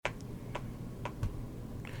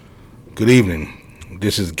Good evening.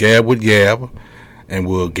 This is Gab with Yab, and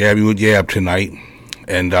we'll gab you with Yab tonight.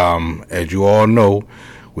 And as you all know,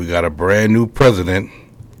 we got a brand new president,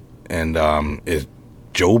 and it's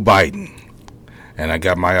Joe Biden. And I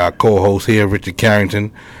got my co-host here, Richard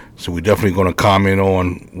Carrington. So we're definitely going to comment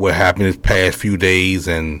on what happened this past few days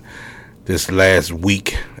and this last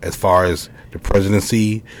week as far as the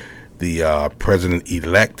presidency, the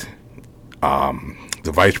president-elect,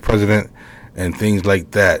 the vice president, and things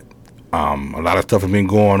like that. A lot of stuff has been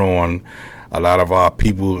going on. A lot of our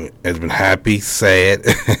people has been happy, sad.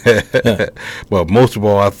 But most of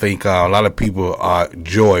all, I think a lot of people are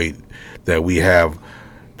joyed that we have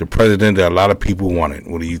the president that a lot of people wanted.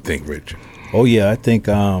 What do you think, Rich? Oh, yeah, I think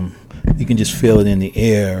you can just feel it in the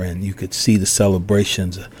air, and you could see the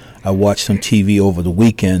celebrations. I watched some TV over the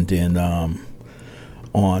weekend, and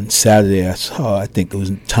on Saturday I think it was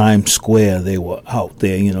in Times Square. They were out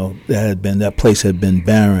there, that place had been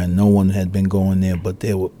barren. No one had been going there, but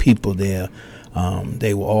there were people there.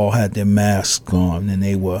 They were all had their masks on, and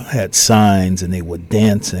they had signs, and they were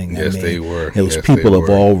dancing. Yes, they were. There was people of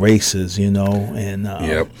all races, and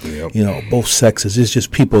both sexes. It's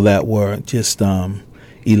just people that were just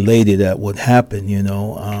elated at what happened.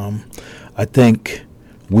 I think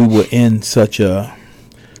we were in such a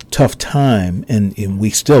tough time, and we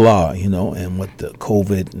still are, and with the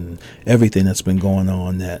COVID and everything that's been going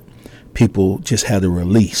on, that people just had a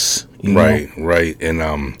release. Right.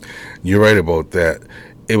 And you're right about that.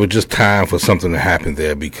 It was just time for something to happen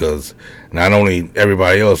there, because not only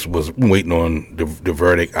everybody else was waiting on the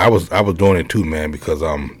verdict, I was doing it too, man, because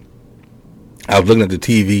I was looking at the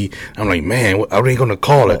TV. I'm like, man, what are they going to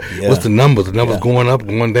call it? Yeah. What's the numbers? The numbers going up,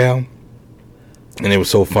 going down? And it was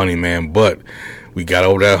so funny, man. But we got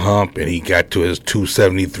over that hump, and he got to his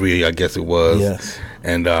 273, I guess it was. Yes.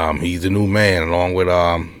 And he's the new man, along with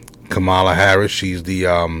Kamala Harris. She's the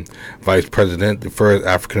vice president, the first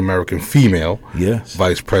African-American female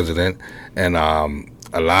vice president. And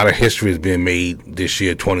a lot of history has been made this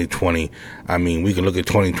year, 2020. I mean, we can look at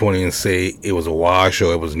 2020 and say it was a wash,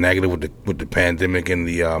 or it was negative with the pandemic and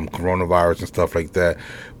the coronavirus and stuff like that.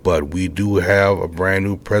 But we do have a brand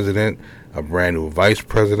new president, a brand new vice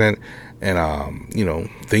president, and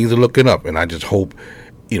things are looking up. And I just hope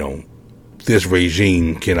this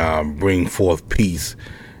regime can bring forth peace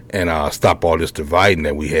and stop all this dividing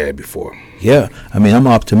that we had before. Yeah, I mean, I'm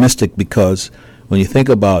optimistic, because when you think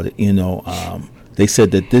about it, they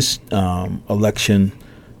said that this election,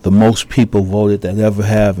 the most people voted that ever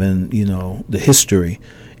have in the history,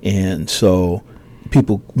 and so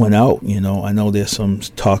people went out. I know there's some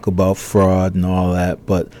talk about fraud and all that,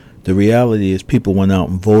 but the reality is people went out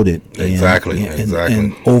and voted. Exactly.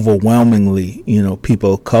 And overwhelmingly,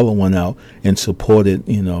 people of color went out and supported,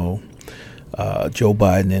 Joe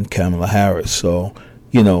Biden and Kamala Harris. So,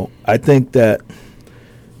 I think that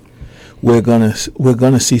we're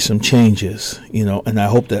gonna see some changes, and I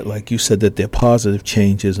hope that, like you said, that they're positive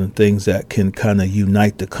changes and things that can kind of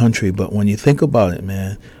unite the country. But when you think about it,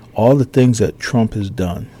 man, all the things that Trump has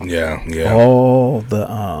done, all the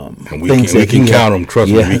and we can count them.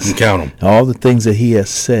 Trust me, we can count them. All the things that he has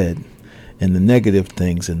said, and the negative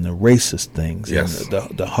things, and the racist things, and the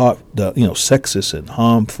sexist and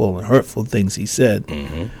harmful and hurtful things he said.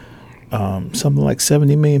 Mm-hmm. Something like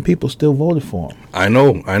 70 million people still voted for him. I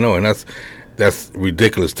know, and that's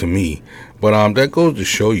ridiculous to me. But that goes to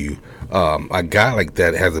show you, a guy like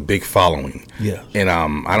that has a big following. Yeah. And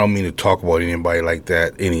I don't mean to talk about anybody like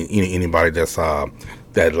that, anybody that's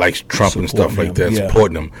that likes Trump and stuff like that,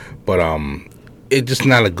 supporting him. But it's just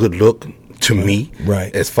not a good look to me,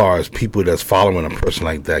 right? As far as people that's following a person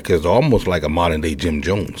like that, because almost like a modern day Jim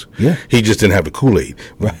Jones. Yeah, he just didn't have the Kool-Aid,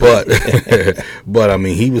 right. but I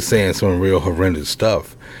mean, he was saying some real horrendous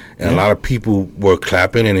stuff, and a lot of people were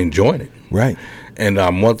clapping and enjoying it. Right. And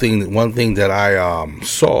one thing that I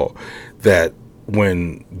saw, that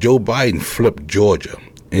when Joe Biden flipped Georgia,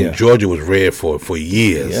 and Georgia was red for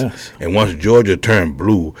years, and once Georgia turned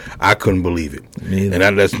blue, I couldn't believe it, and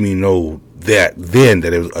that lets me know that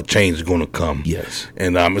it was a change going to come. Yes.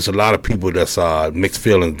 And it's a lot of people that's mixed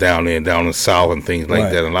feelings down there, down in the South and things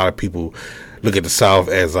like that. And a lot of people look at the South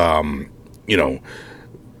as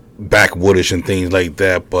backwoodish and things like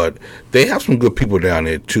that, but they have some good people down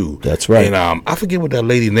there too. That's right. And I forget what that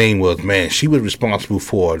lady's name was, man. She was responsible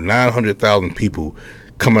for 900,000 people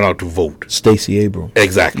coming out to vote. Stacey Abrams.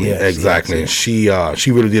 Exactly. Yes. And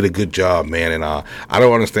she really did a good job, man. And I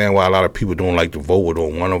don't understand why a lot of people don't like to vote or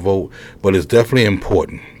don't want to vote, but it's definitely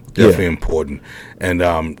important. Important. And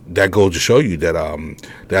that goes to show you that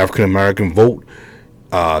the African American vote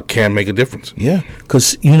can make a difference. Yeah,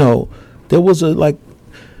 because there was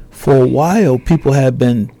for a while, people have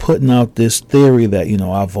been putting out this theory that,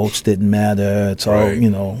 our votes didn't matter. It's all,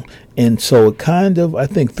 Right. And so it kind of, I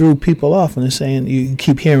think, threw people off. And they're saying, you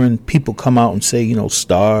keep hearing people come out and say,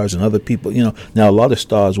 stars and other people, Now, a lot of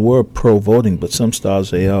stars were pro-voting, but some stars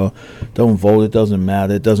say, don't vote. It doesn't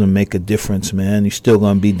matter. It doesn't make a difference, man. You're still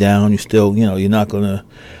going to be down. You're still, you're not going to,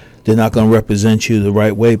 they're not going to represent you the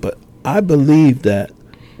right way. But I believe that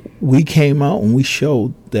we came out and we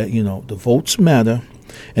showed that, the votes matter.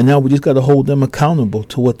 And now we just got to hold them accountable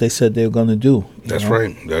to what they said they were going to do. That's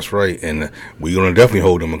right. That's right. And we're going to definitely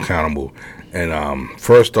hold them accountable. And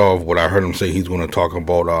first off, what I heard him say, he's going to talk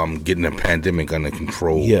about getting the pandemic under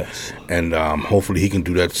control. Yes. And hopefully he can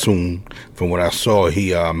do that soon. From what I saw,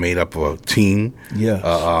 he made up a team, Yes.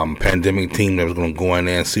 Pandemic team that was going to go in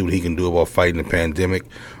there and see what he can do about fighting the pandemic.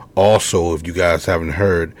 Also, if you guys haven't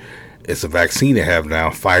heard, it's a vaccine they have now.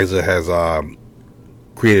 Pfizer has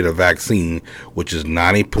created a vaccine which is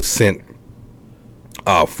 90%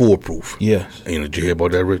 foolproof. Yes. Did you hear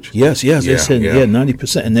about that, Rich? Yes. They said, yeah.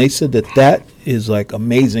 90%. And they said that is like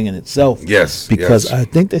amazing in itself. Yes. Because yes. I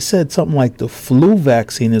think they said something like the flu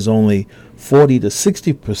vaccine is only 40 to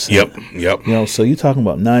 60%. Yep. So you're talking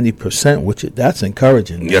about 90%, which that's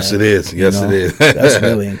encouraging. Man. Yes, it is. Yes, it is. That's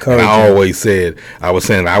really encouraging. And I always said, I was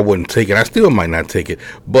saying I wouldn't take it. I still might not take it.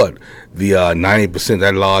 But the 90%,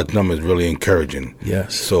 that large number is really encouraging.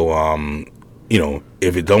 Yes. So,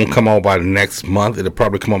 if it don't come out by the next month, it'll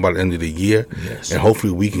probably come out by the end of the year. Yes. And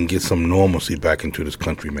hopefully we can get some normalcy back into this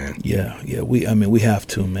country, man. Yeah. We have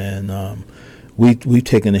to, man. We've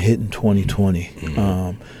taken a hit in 2020.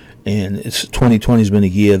 Mm-hmm. And 2020 has been a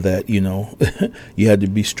year that you had to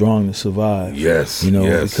be strong to survive. Yes,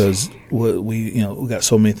 because we got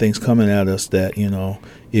so many things coming at us that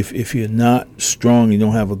if you're not strong, you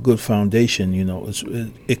don't have a good foundation.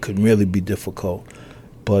 It could really be difficult.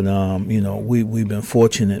 But we've been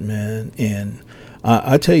fortunate, man, and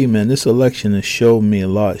I tell you, man, this election has showed me a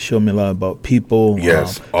lot. Showed me a lot about people.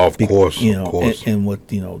 Yes, of course. And with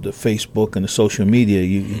the Facebook and the social media,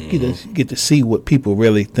 you get to see what people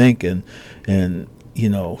really think, and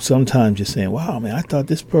sometimes you're saying, "Wow, man, I thought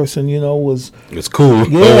this person, was it's cool."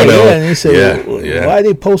 Yeah. And they say, yeah. "Why are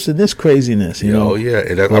they posting this craziness?" Oh, yeah,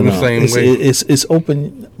 I'm the same way. It's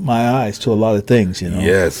opened my eyes to a lot of things.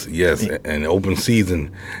 Yes, and open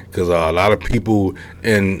season, because a lot of people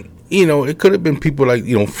and. It could have been people like,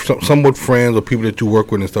 somewhat friends or people that you work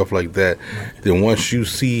with and stuff like that. Right. Then once you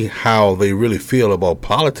see how they really feel about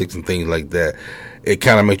politics and things like that, it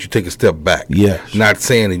kind of makes you take a step back. Yes. Not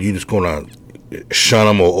saying that you're just going to shun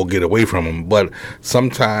them or get away from them, but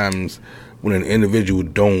sometimes when an individual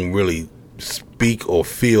don't really speak or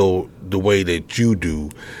feel the way that you do,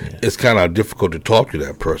 it's kind of difficult to talk to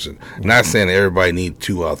that person. Not saying that everybody needs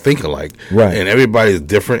to think alike, right? And everybody is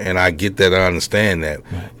different, and I get that, I understand that.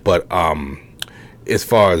 Right. But as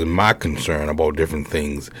far as my concern about different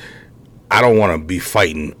things, I don't want to be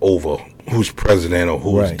fighting over who's president or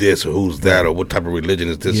who's this or who's that or what type of religion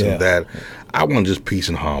is this and that. I want just peace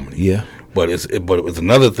and harmony. Yeah. But it's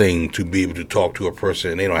another thing to be able to talk to a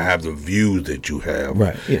person and they don't have the views that you have.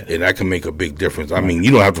 Right. Yeah. And that can make a big difference. I mean,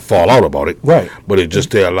 you don't have to fall out about it. Right. But it's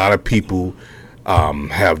just that a lot of people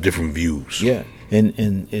have different views. Yeah.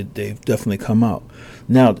 And they've definitely come out.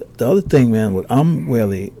 Now, the other thing, man, what I'm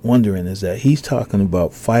really wondering is that he's talking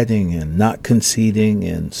about fighting and not conceding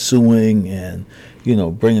and suing and,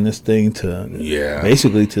 bringing this thing to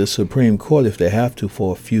basically to the Supreme Court if they have to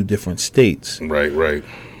for a few different states. Right.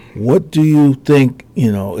 What do you think,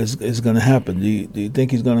 is going to happen? Do you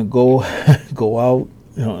think he's going to go out,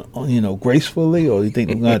 gracefully, or do you think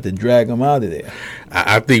we're going to have to drag him out of there?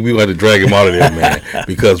 I think we're going to drag him out of there, man,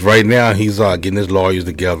 because right now he's getting his lawyers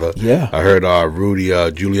together. Yeah. I heard Rudy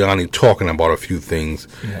Giuliani talking about a few things,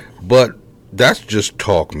 but that's just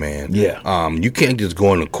talk, man. Yeah. You can't just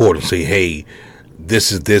go into court and say, hey,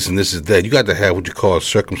 this is this and this is that. You got to have what you call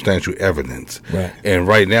circumstantial evidence. Right. And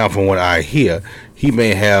right now, from what I hear, he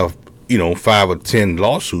may have, 5 or 10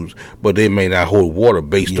 lawsuits, but they may not hold water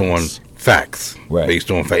based on facts. Right.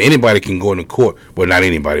 Based on fact. Anybody can go into court. Well, not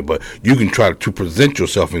anybody, but you can try to present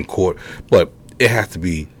yourself in court, but it has to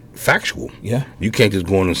be factual. Yeah. You can't just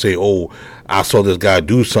go in and say, oh, I saw this guy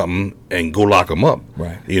do something and go lock him up.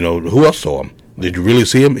 Right. Who else saw him? Did you really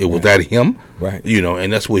see him? Was that him? Right.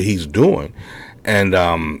 And that's what he's doing. And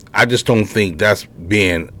I just don't think that's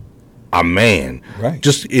being a man. Right.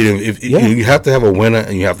 Just if you have to have a winner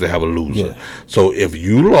and you have to have a loser. Yeah. So if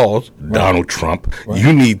you lost Donald Trump,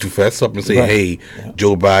 you need to fess up and say, hey,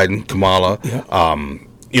 Joe Biden, Kamala,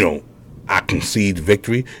 I concede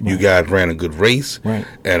victory. You guys ran a good race. Right.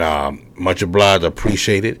 And much obliged,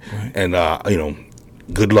 appreciate it. Right. And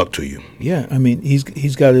good luck to you. Yeah, I mean,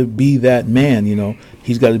 he's got to be that man, you know.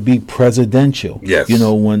 He's got to be presidential. Yes. You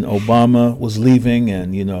know, when Obama was leaving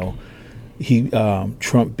and, you know,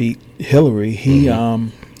 Trump beat Hillary, he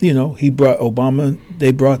brought Obama,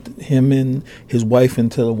 they brought him and his wife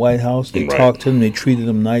into the White House. They talked to him, they treated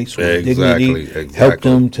him nice with dignity, helped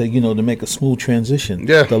him to, you know, to make a smooth transition.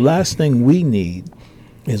 Yeah. The last thing we need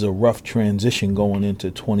is a rough transition going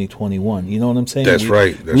into 2021. You know what I'm saying? That's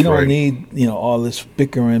right. We don't need, you know, all this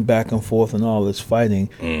bickering back and forth and all this fighting.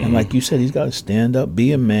 And like you said, he's got to stand up,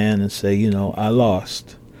 be a man, and say, you know, I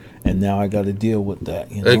lost, and now I got to deal with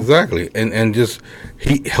that. You know? Exactly, and just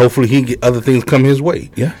hopefully he get other things come his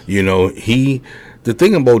way. Yeah. You know, the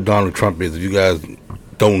thing about Donald Trump is, if you guys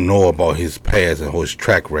don't know about his past and his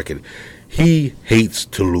track record, he hates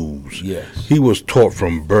to lose. Yes. He was taught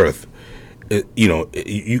from birth.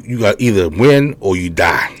 You got either win or you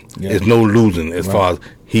die. Yeah. There's no losing as far as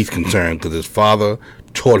he's concerned, because his father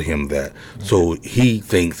taught him that. Right. So he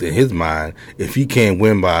thinks in his mind, if he can't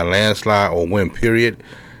win by a landslide or win period,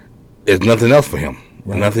 there's nothing else for him.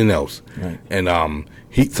 Right. Nothing else. Right. And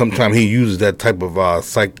sometimes he uses that type of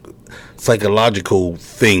psychological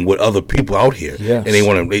thing with other people out here. Yes.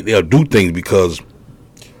 And they'll do things because,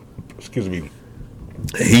 excuse me,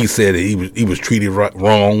 he said that he was treated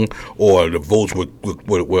wrong, or the votes were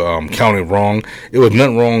counted wrong. It was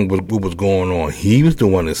nothing wrong with what was going on. He was the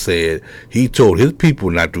one that said he told his people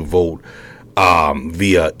not to vote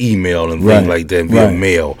via email and things like that, via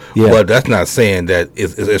mail. Yeah. But that's not saying that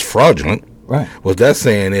it's fraudulent. Right. What that's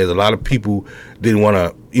saying is a lot of people didn't want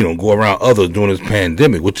to go around others during this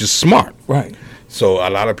pandemic, which is smart. Right. So a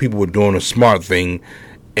lot of people were doing a smart thing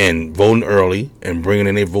and voting early and bringing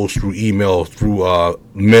in their votes through email, through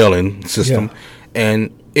mail-in system, and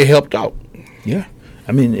it helped out. Yeah.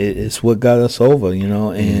 I mean, it's what got us over, you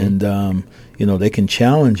know, and, they can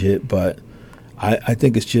challenge it, but I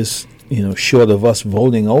think it's just, short of us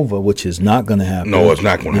voting over, which is not going to happen. No, it's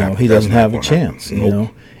not going to happen. He doesn't have a chance,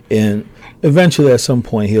 and eventually at some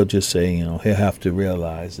point he'll just say, he'll have to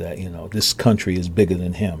realize that, this country is bigger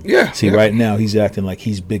than him. Yeah. See, right now he's acting like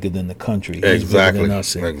he's bigger than the country. He's exactly. bigger than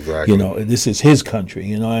us. And, exactly. This is his country.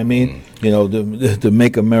 You know what I mean? To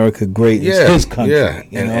make America great is his country. Yeah.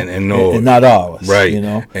 And not ours. Right.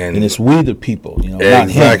 And it's we the people.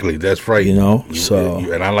 Exactly. Not him. That's right.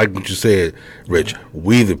 So. And I like what you said, Rich.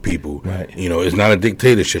 We the people. Right. It's not a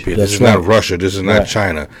dictatorship here. That's this is not Russia. This is not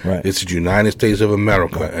China. Right. This is the United States of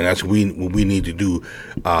America, and that's what we need to do.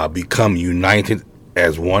 Become united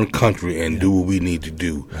as one country and do what we need to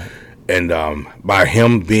do. Right. And by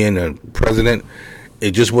him being a president,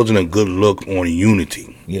 it just wasn't a good look on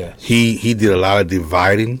unity. Yes. He did a lot of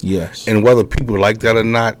dividing. Yes. And whether people like that or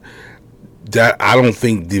not, that I don't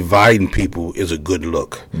think dividing people is a good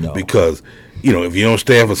look. No. Because, if you don't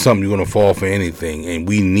stand for something, you're going to fall for anything. And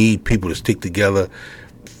we need people to stick together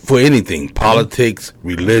for anything. Politics,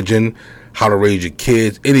 religion, how to raise your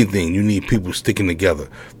kids, anything. You need people sticking together.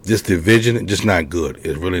 This division, just not good.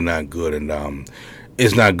 It's really not good. And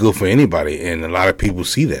it's not good for anybody. And a lot of people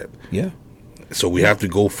see that. Yeah. So we have to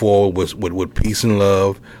go forward with peace and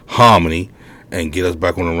love, harmony, and get us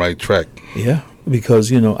back on the right track. Yeah,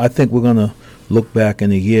 because, I think we're going to look back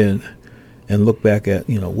in a year and look back at,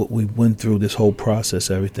 what we went through, this whole process,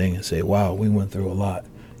 everything, and say, wow, we went through a lot.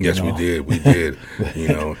 Yes, we did. We did.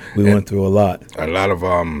 We went through a lot. A lot of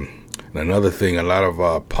another thing, a lot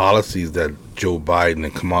of policies that Joe Biden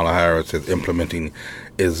and Kamala Harris is implementing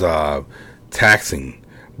is taxing.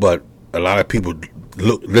 But a lot of people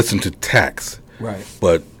listen to tax. Right.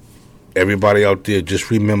 But everybody out there, just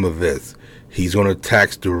remember this. He's going to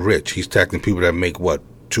tax the rich. He's taxing people that make, what,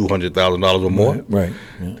 $200,000 or more? Right.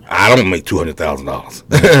 Yeah. I don't make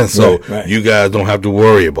 $200,000. So you guys don't have to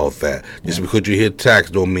worry about that. Just because you hear tax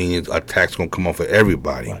don't mean a tax going to come off for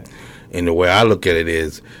everybody. Right. And the way I look at it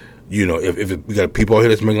is, if we got people out here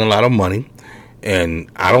that's making a lot of money, and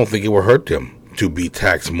I don't think it will hurt them to be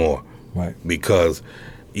taxed more. Right. Because,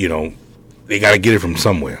 they got to get it from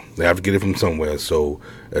somewhere. They have to get it from somewhere. So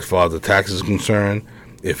as far as the taxes are concerned,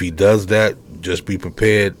 if he does that, just be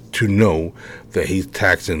prepared to know that he's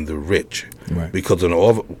taxing the rich. Right. Because on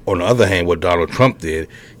the other hand, what Donald Trump did,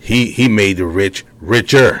 he made the rich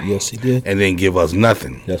richer. Yes, he did. And then give us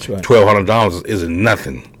nothing. That's right. $1,200 isn't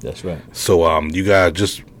nothing. That's right. So you guys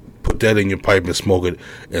just put that in your pipe and smoke it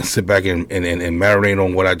and sit back and marinate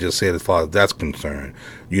on what I just said as far as that's concerned.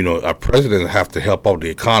 Our president have to help out the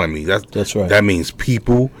economy. That's right. That means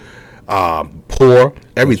people, poor,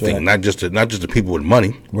 everything, right. not just the people with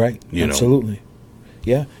money. Right. Absolutely.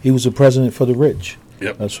 Yeah. He was the president for the rich.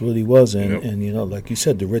 Yep. That's what he was. And, Yep. and, you know, like you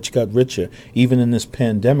said, the rich got richer. Even in this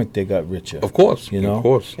pandemic, they got richer. Of course. You know? Of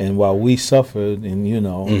course. And while we suffered, and, you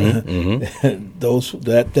know, Mm-hmm.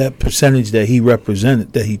 that percentage that he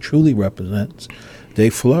represented, that he truly represents, they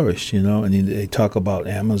flourished, you know. And they talk about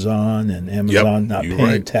Amazon and Amazon not you're paying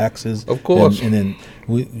right. taxes. Of course. And then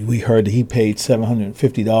we heard that he paid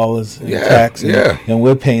 $750 in Yeah, tax, yeah. and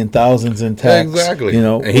we're paying thousands in tax. Exactly. You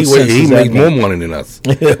know, and what sense he does that makes more make? money than us.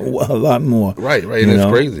 Well, a lot more. Right. you And it's know?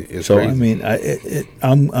 crazy. It's so crazy.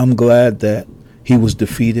 I mean, I'm glad that he was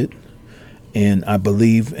defeated, and I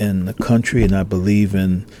believe in the country, and I believe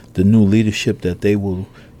in the new leadership that they will,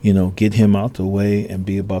 you know, get him out the way and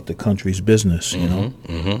be about the country's business. You know,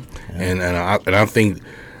 Mm-hmm. And I think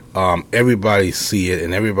everybody see it,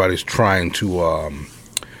 and everybody's trying to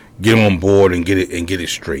get on board and get it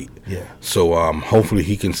straight. Yeah. So hopefully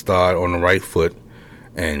he can start on the right foot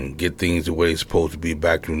and get things the way it's supposed to be,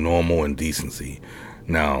 back to normal and decency.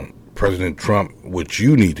 Now, President Trump, what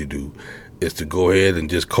you need to do is to go ahead and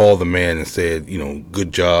just call the man and say, you know,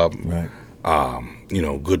 good job, right? you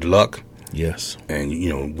know, good luck. Yes, And you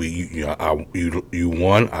know, you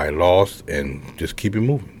won, I lost, and just keep it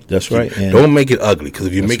moving. that's right. And Don't make it ugly, because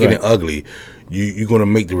if you're That's making right. it ugly, you're going to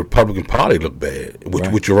make the Republican Party look bad,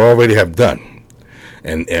 Right. which you already have done.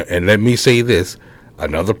 And let me say this: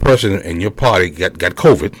 another person in your party got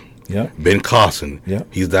COVID. yeah, Ben Carson. Yeah.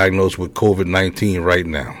 He's diagnosed with COVID-19 right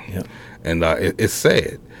now. yeah, And it's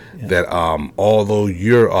sad that although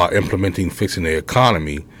you're implementing fixing the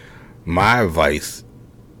economy, my advice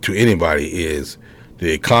to anybody is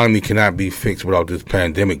the economy cannot be fixed without this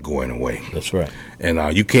pandemic going away. that's right.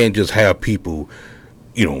 And you can't just have people,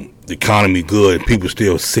 you know, the economy good and people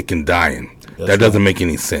still sick and dying. That doesn't make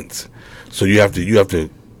any sense. So you have to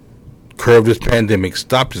curb this pandemic,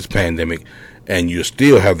 stop this pandemic, and you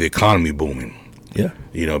still have the economy booming. Yeah,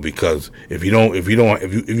 You know, because if you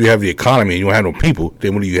have the economy and you don't have no people,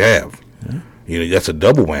 then what do you have? You know, that's a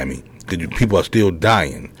double whammy, because people are still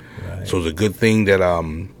dying. right. So it's a good thing that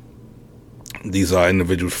these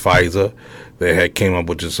individuals, Pfizer, they had came up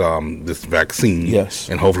with this vaccine. Yes.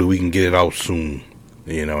 And hopefully we can get it out soon.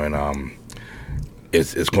 You know, and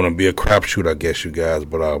it's going to be a crapshoot, I guess, you guys.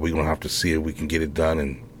 But we're going to have to see if we can get it done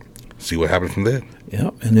and see what happens from there. Yeah,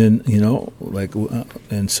 and then, you know, like,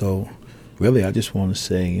 and so, really, I just want to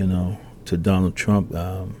say, you know, to Donald Trump,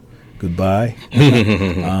 goodbye.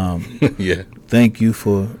 Yeah. Thank you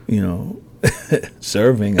for, you know,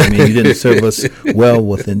 serving. I mean, you didn't serve us well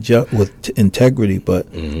with integrity, but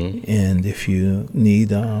and if you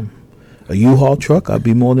need a U-Haul truck, I'd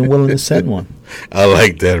be more than willing to send one. I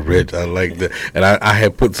like that, Rich. I like that. And I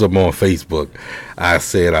had put some on Facebook. I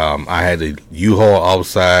said I had a U-Haul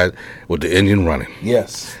outside with the engine running.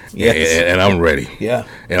 Yes, And I'm ready. yeah,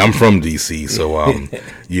 And I'm from D.C., so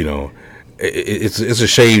you know, it's a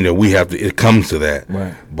shame that it comes to that.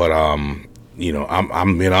 Right. But you know,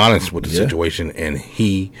 I'm being honest with the Yeah. situation, and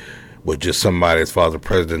he was just somebody, as far as the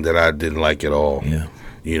president, that I didn't like at all. Yeah.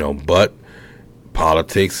 You know, but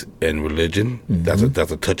politics and religion, that's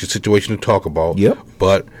a touchy situation to talk about. Yep.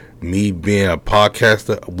 But me being a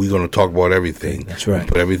podcaster, we're going to talk about everything. That's right. We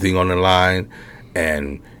put everything on the line,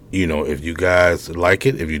 and you know, if you guys like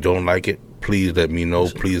it, if you don't like it, please let me know.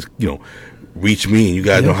 Please, you know, reach me, and you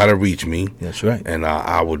guys know how to reach me. That's right. And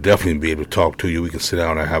I will definitely be able to talk to you. We can sit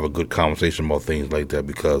down and have a good conversation about things like that,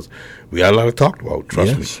 because we got a lot to talk about.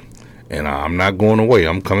 Trust Yes. me. And I'm not going away.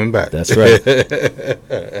 I'm coming back. That's right.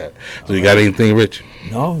 So you got anything, Rich?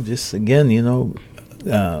 No, just again, you know,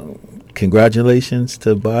 congratulations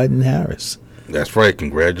to Biden Harris. That's right.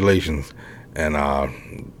 Congratulations. And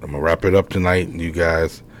I'm going to wrap it up tonight, you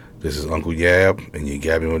guys. This is Uncle Yab, and you're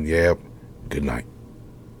gabbing with Yab. Good night.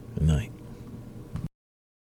 Good night.